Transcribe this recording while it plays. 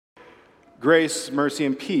Grace, mercy,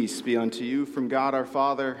 and peace be unto you from God our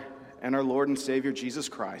Father and our Lord and Savior Jesus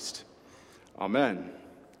Christ. Amen.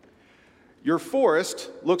 Your forest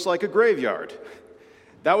looks like a graveyard.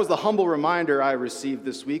 That was the humble reminder I received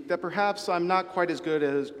this week that perhaps I'm not quite as good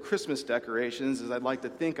at Christmas decorations as I'd like to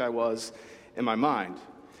think I was in my mind.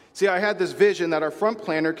 See, I had this vision that our front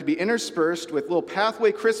planter could be interspersed with little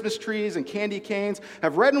pathway Christmas trees and candy canes,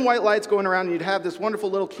 have red and white lights going around, and you'd have this wonderful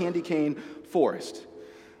little candy cane forest.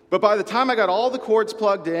 But by the time I got all the cords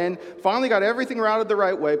plugged in, finally got everything routed the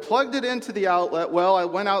right way, plugged it into the outlet, well, I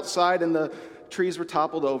went outside and the trees were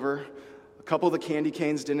toppled over. A couple of the candy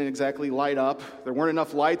canes didn't exactly light up. There weren't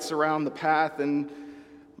enough lights around the path, and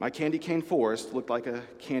my candy cane forest looked like a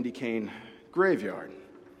candy cane graveyard.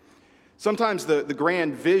 Sometimes the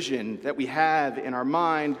grand vision that we have in our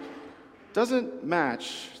mind doesn't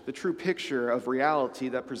match the true picture of reality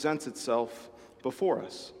that presents itself before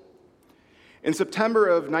us. In September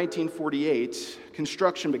of 1948,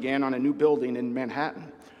 construction began on a new building in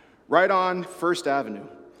Manhattan, right on First Avenue.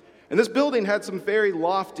 And this building had some very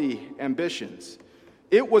lofty ambitions.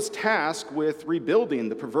 It was tasked with rebuilding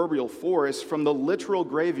the proverbial forest from the literal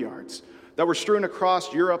graveyards that were strewn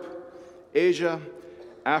across Europe, Asia,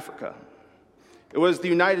 Africa. It was the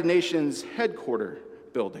United Nations headquarters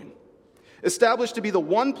building, established to be the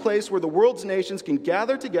one place where the world's nations can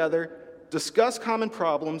gather together, discuss common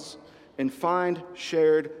problems, and find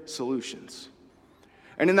shared solutions.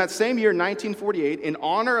 And in that same year, 1948, in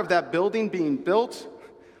honor of that building being built,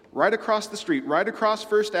 right across the street, right across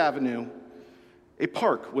First Avenue, a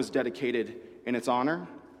park was dedicated in its honor.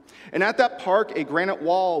 And at that park, a granite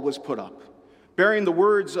wall was put up, bearing the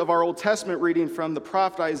words of our Old Testament reading from the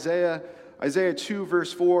prophet Isaiah, Isaiah 2,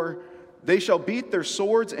 verse 4, "They shall beat their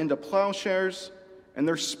swords into plowshares and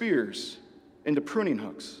their spears into pruning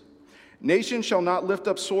hooks. Nation shall not lift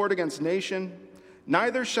up sword against nation,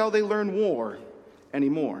 neither shall they learn war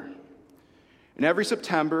anymore." And every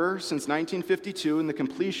September since 1952, in the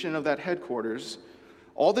completion of that headquarters,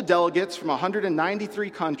 all the delegates from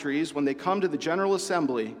 193 countries, when they come to the General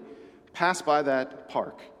Assembly, pass by that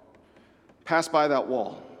park, pass by that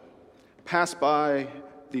wall, pass by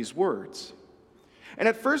these words. And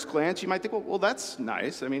at first glance, you might think, well, that's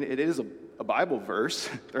nice. I mean, it is a Bible verse.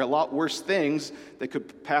 There are a lot worse things that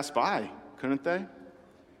could pass by, couldn't they?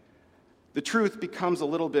 The truth becomes a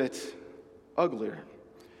little bit uglier.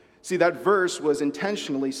 See, that verse was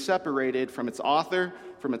intentionally separated from its author,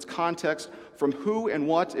 from its context, from who and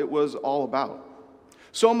what it was all about.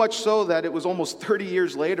 So much so that it was almost 30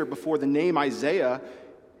 years later before the name Isaiah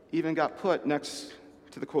even got put next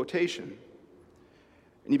to the quotation.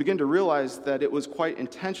 And you begin to realize that it was quite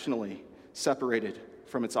intentionally separated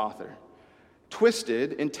from its author.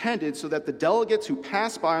 Twisted, intended so that the delegates who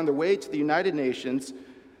passed by on their way to the United Nations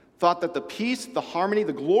thought that the peace, the harmony,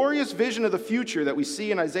 the glorious vision of the future that we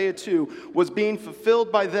see in Isaiah 2 was being fulfilled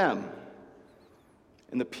by them.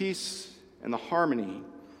 And the peace and the harmony,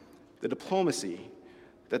 the diplomacy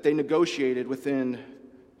that they negotiated within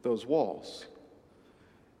those walls.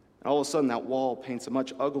 And all of a sudden, that wall paints a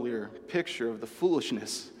much uglier picture of the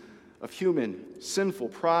foolishness of human, sinful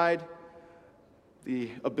pride,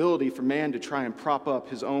 the ability for man to try and prop up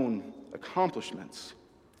his own accomplishments.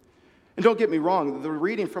 And don't get me wrong, the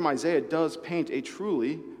reading from Isaiah does paint a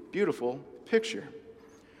truly beautiful picture.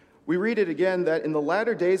 We read it again that in the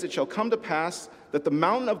latter days it shall come to pass that the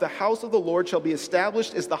mountain of the house of the Lord shall be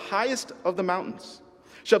established as the highest of the mountains,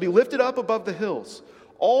 shall be lifted up above the hills.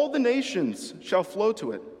 All the nations shall flow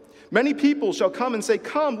to it. Many people shall come and say,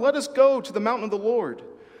 "Come, let us go to the mountain of the Lord,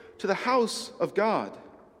 to the house of God,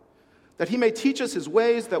 that he may teach us his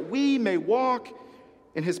ways, that we may walk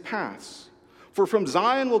in his paths. For from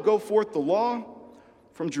Zion will go forth the law,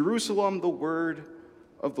 from Jerusalem the word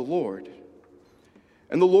of the Lord.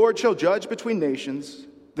 And the Lord shall judge between nations,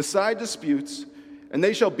 decide disputes, and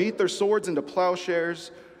they shall beat their swords into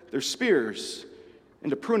plowshares, their spears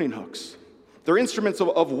into pruning hooks. Their instruments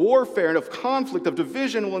of warfare and of conflict, of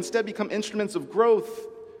division, will instead become instruments of growth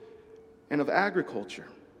and of agriculture.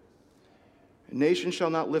 And nation shall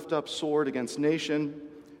not lift up sword against nation,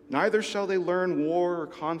 neither shall they learn war or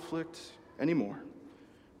conflict anymore.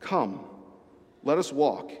 Come, let us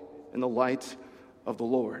walk in the light of the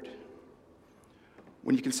Lord."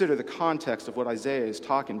 When you consider the context of what Isaiah is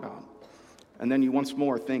talking about, and then you once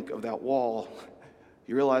more think of that wall,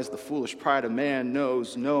 you realize the foolish pride of man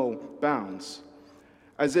knows no bounds.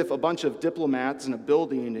 As if a bunch of diplomats in a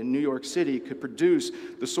building in New York City could produce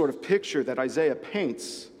the sort of picture that Isaiah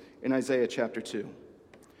paints in Isaiah chapter 2.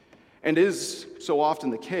 And it is so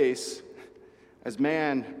often the case, as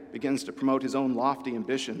man begins to promote his own lofty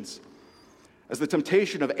ambitions, as the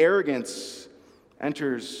temptation of arrogance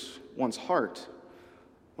enters one's heart,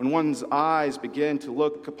 when one's eyes begin to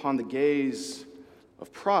look upon the gaze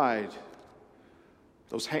of pride,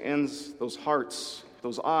 those hands, those hearts,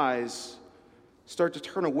 those eyes start to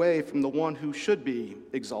turn away from the one who should be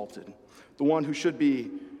exalted, the one who should be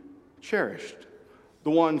cherished, the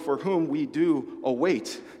one for whom we do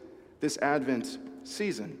await this Advent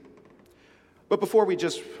season. But before we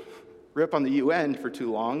just rip on the UN for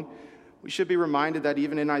too long, we should be reminded that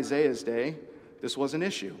even in Isaiah's day, this was an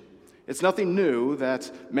issue. It's nothing new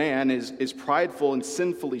that man is prideful and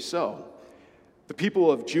sinfully so. The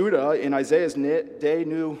people of Judah in Isaiah's day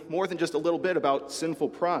knew more than just a little bit about sinful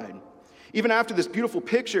pride. Even after this beautiful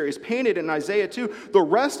picture is painted in Isaiah 2, the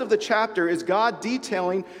rest of the chapter is God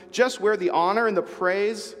detailing just where the honor and the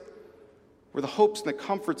praise, where the hopes and the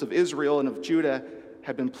comforts of Israel and of Judah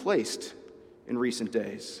had been placed in recent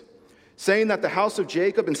days, saying that the house of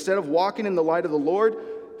Jacob, instead of walking in the light of the Lord,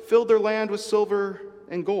 filled their land with silver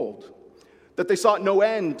and gold, that they sought no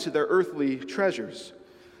end to their earthly treasures,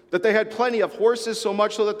 that they had plenty of horses, so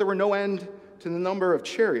much so that there were no end to the number of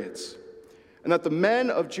chariots, and that the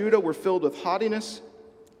men of Judah were filled with haughtiness,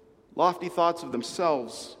 lofty thoughts of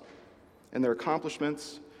themselves and their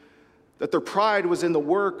accomplishments, that their pride was in the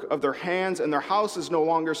work of their hands, and their houses no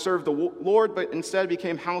longer served the Lord, but instead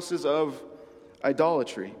became houses of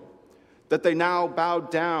idolatry, that they now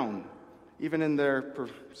bowed down, even in their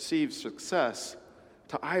perceived success,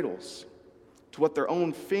 to idols, to what their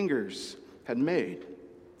own fingers had made.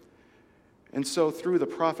 And so through the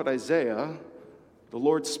prophet Isaiah, the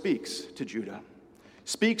Lord speaks to Judah,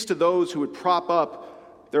 speaks to those who would prop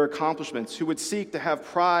up their accomplishments, who would seek to have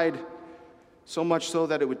pride so much so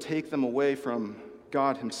that it would take them away from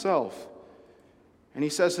God himself. And he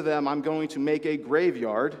says to them, I'm going to make a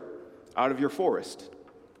graveyard out of your forest,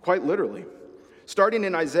 quite literally. Starting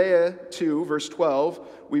in Isaiah 2, verse 12,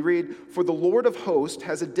 we read, For the Lord of hosts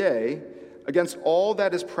has a day against all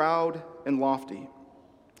that is proud and lofty,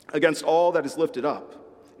 against all that is lifted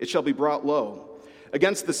up. It shall be brought low.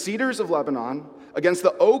 Against the cedars of Lebanon, against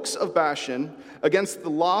the oaks of Bashan, against the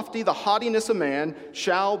lofty, the haughtiness of man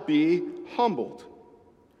shall be humbled.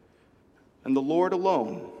 And the Lord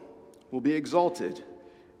alone will be exalted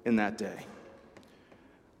in that day.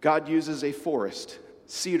 God uses a forest,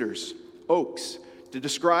 cedars, oaks, to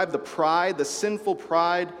describe the pride, the sinful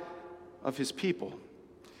pride of his people.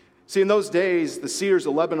 See, in those days, the cedars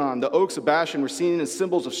of Lebanon, the oaks of Bashan were seen as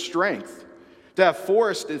symbols of strength. To have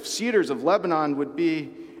forest of cedars of Lebanon would be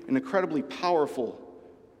an incredibly powerful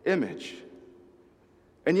image.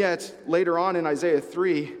 And yet, later on in Isaiah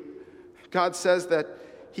 3, God says that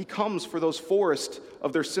he comes for those forests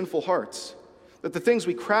of their sinful hearts. That the things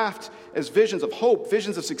we craft as visions of hope,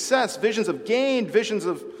 visions of success, visions of gain, visions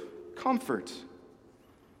of comfort,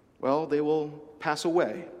 well, they will pass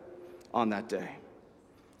away on that day.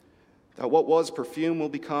 That what was perfume will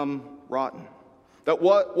become rotten. That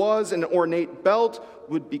what was an ornate belt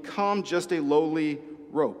would become just a lowly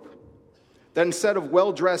rope. That instead of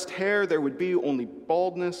well-dressed hair, there would be only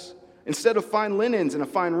baldness. Instead of fine linens and a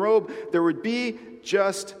fine robe, there would be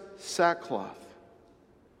just sackcloth.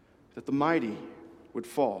 That the mighty would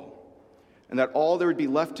fall. And that all there would be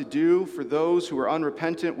left to do for those who are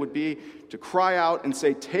unrepentant would be to cry out and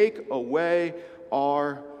say, take away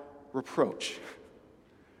our reproach.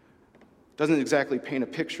 Doesn't exactly paint a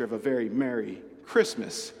picture of a very merry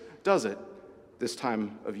Christmas, does it, this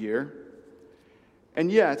time of year?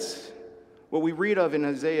 And yet, what we read of in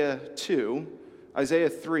Isaiah 2, Isaiah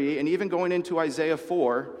 3, and even going into Isaiah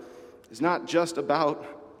 4 is not just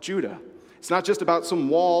about Judah. It's not just about some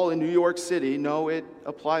wall in New York City. No, it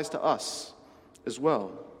applies to us as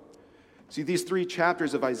well. See, these 3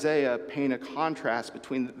 chapters of Isaiah paint a contrast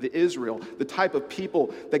between the Israel, the type of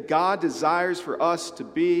people that God desires for us to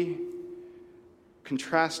be,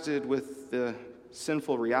 contrasted with the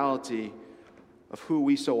sinful reality of who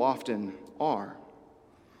we so often are.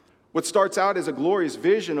 What starts out as a glorious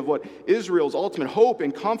vision of what Israel's ultimate hope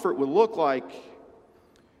and comfort would look like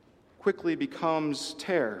quickly becomes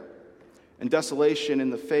terror and desolation in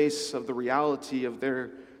the face of the reality of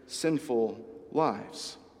their sinful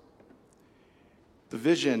lives. The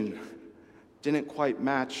vision didn't quite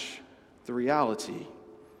match the reality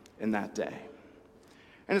in that day.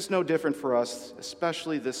 And it's no different for us,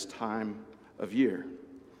 especially this time of year.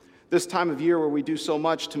 This time of year where we do so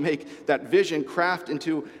much to make that vision craft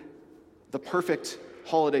into the perfect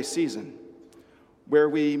holiday season, where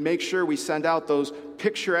we make sure we send out those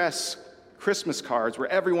picturesque Christmas cards where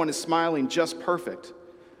everyone is smiling just perfect,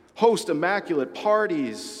 host immaculate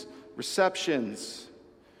parties, receptions,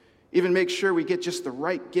 even make sure we get just the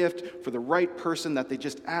right gift for the right person that they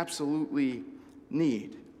just absolutely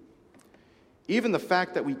need. Even the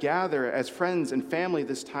fact that we gather as friends and family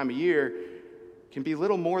this time of year can be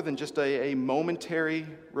little more than just a momentary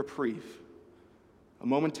reprieve. A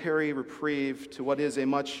momentary reprieve to what is a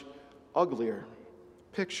much uglier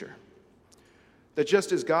picture. That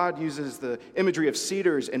just as God uses the imagery of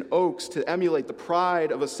cedars and oaks to emulate the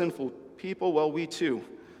pride of a sinful people, well, we too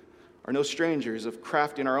are no strangers of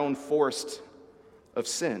crafting our own forest of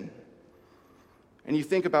sin. And you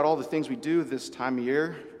think about all the things we do this time of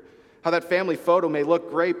year, how that family photo may look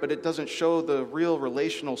great, but it doesn't show the real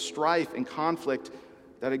relational strife and conflict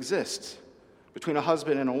that exists between a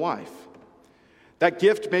husband and a wife. That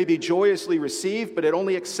gift may be joyously received, but it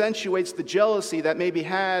only accentuates the jealousy that may be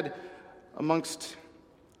had amongst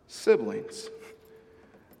siblings.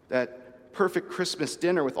 That perfect Christmas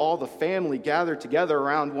dinner with all the family gathered together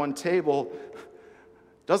around one table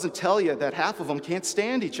doesn't tell you that half of them can't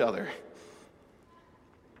stand each other.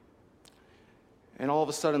 And all of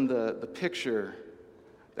a sudden, the picture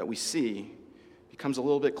that we see becomes a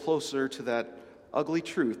little bit closer to that ugly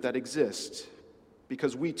truth that exists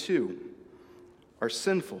because we too are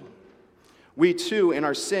sinful. We too, in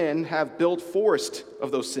our sin, have built forest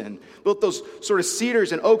of those sin, built those sort of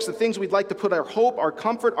cedars and oaks, the things we'd like to put our hope, our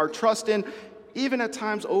comfort, our trust in, even at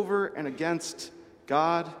times over and against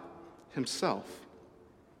God himself.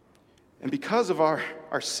 And because of our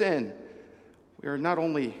sin, we are not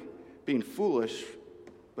only being foolish,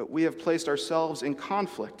 but we have placed ourselves in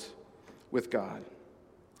conflict with God.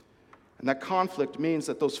 And that conflict means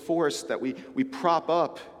that those forests that we prop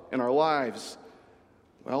up in our lives,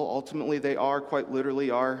 well, ultimately they are quite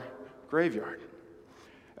literally our graveyard.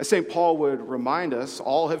 As St. Paul would remind us,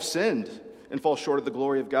 all have sinned and fall short of the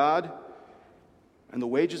glory of God, and the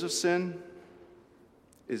wages of sin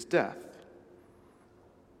is death.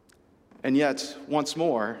 And yet, once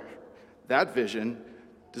more, that vision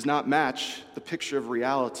does not match the picture of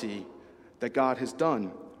reality that God has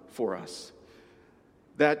done for us.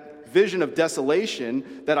 That vision of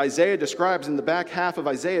desolation that Isaiah describes in the back half of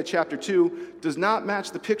Isaiah chapter 2 does not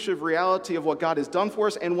match the picture of reality of what God has done for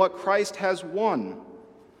us and what Christ has won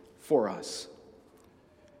for us.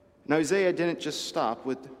 Now, Isaiah didn't just stop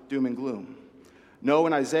with doom and gloom. No,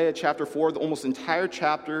 in Isaiah chapter 4, the almost entire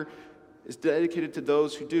chapter is dedicated to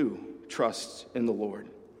those who do trust in the Lord,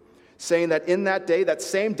 saying that in that day, that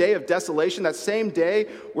same day of desolation, that same day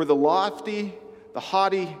where the lofty, the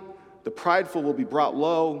haughty, the prideful will be brought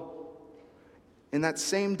low, in that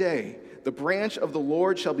same day, the branch of the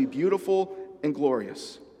Lord shall be beautiful and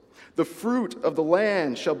glorious. The fruit of the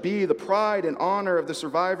land shall be the pride and honor of the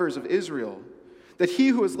survivors of Israel. That he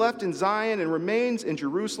who is left in Zion and remains in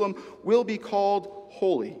Jerusalem will be called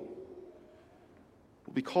holy,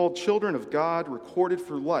 will be called children of God, recorded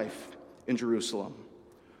for life in Jerusalem,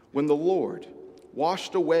 when the Lord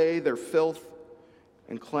washed away their filth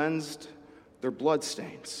and cleansed their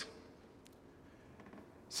bloodstains.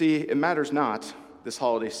 See, it matters not this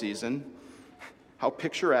holiday season how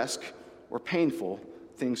picturesque or painful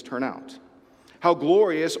things turn out, how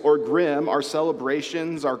glorious or grim our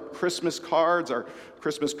celebrations, our Christmas cards, our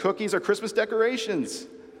Christmas cookies, our Christmas decorations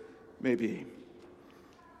may be.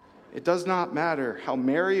 It does not matter how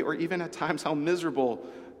merry or even at times how miserable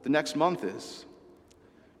the next month is,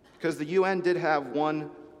 because the UN did have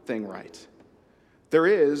one thing right. There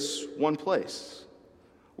is one place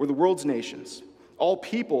where the world's nations, all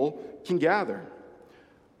people, can gather,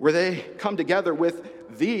 where they come together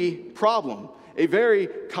with the problem, a very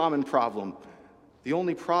common problem, the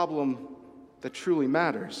only problem that truly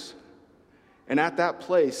matters. And at that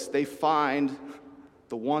place, they find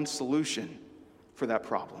the one solution for that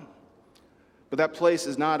problem. But that place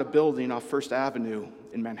is not a building off First Avenue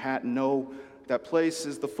in Manhattan. No, that place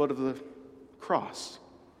is the foot of the cross.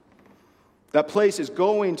 That place is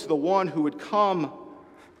going to the one who would come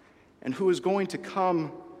and who is going to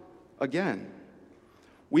come again.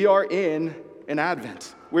 We are in an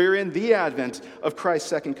Advent. We're in the Advent of Christ's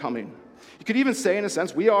second coming. You could even say, in a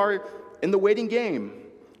sense, we are in the waiting game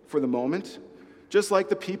for the moment, just like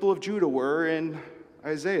the people of Judah were in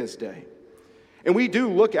Isaiah's day. And we do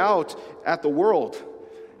look out at the world,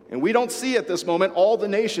 and we don't see at this moment all the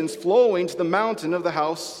nations flowing to the mountain of the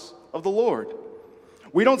house of the Lord.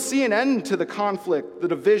 We don't see an end to the conflict, the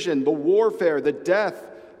division, the warfare, the death,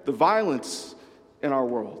 the violence in our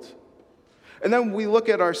world. And then we look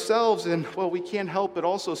at ourselves and, well, we can't help but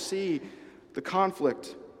also see the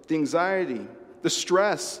conflict, the anxiety, the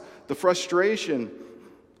stress, the frustration,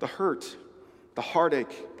 the hurt, the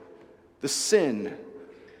heartache, the sin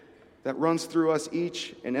that runs through us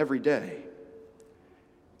each and every day.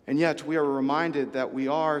 And yet we are reminded that we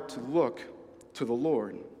are to look to the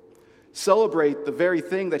Lord, celebrate the very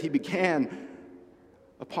thing that he began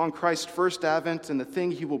upon Christ's first advent and the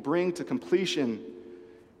thing he will bring to completion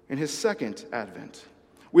in his second advent.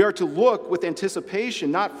 We are to look with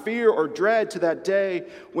anticipation, not fear or dread, to that day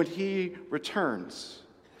when he returns,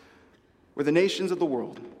 where the nations of the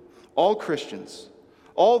world, all Christians,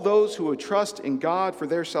 all those who would trust in God for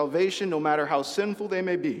their salvation, no matter how sinful they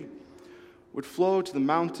may be, would flow to the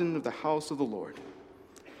mountain of the house of the Lord,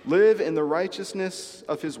 live in the righteousness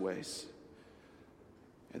of his ways.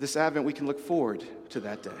 At this Advent, we can look forward to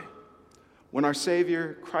that day when our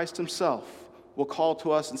Savior, Christ himself, will call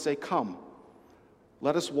to us and say, "Come,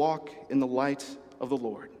 let us walk in the light of the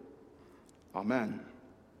Lord." Amen.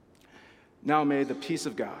 Now may the peace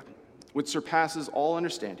of God, which surpasses all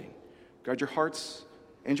understanding, guard your hearts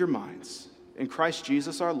and your minds in Christ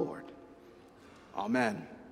Jesus our Lord. Amen.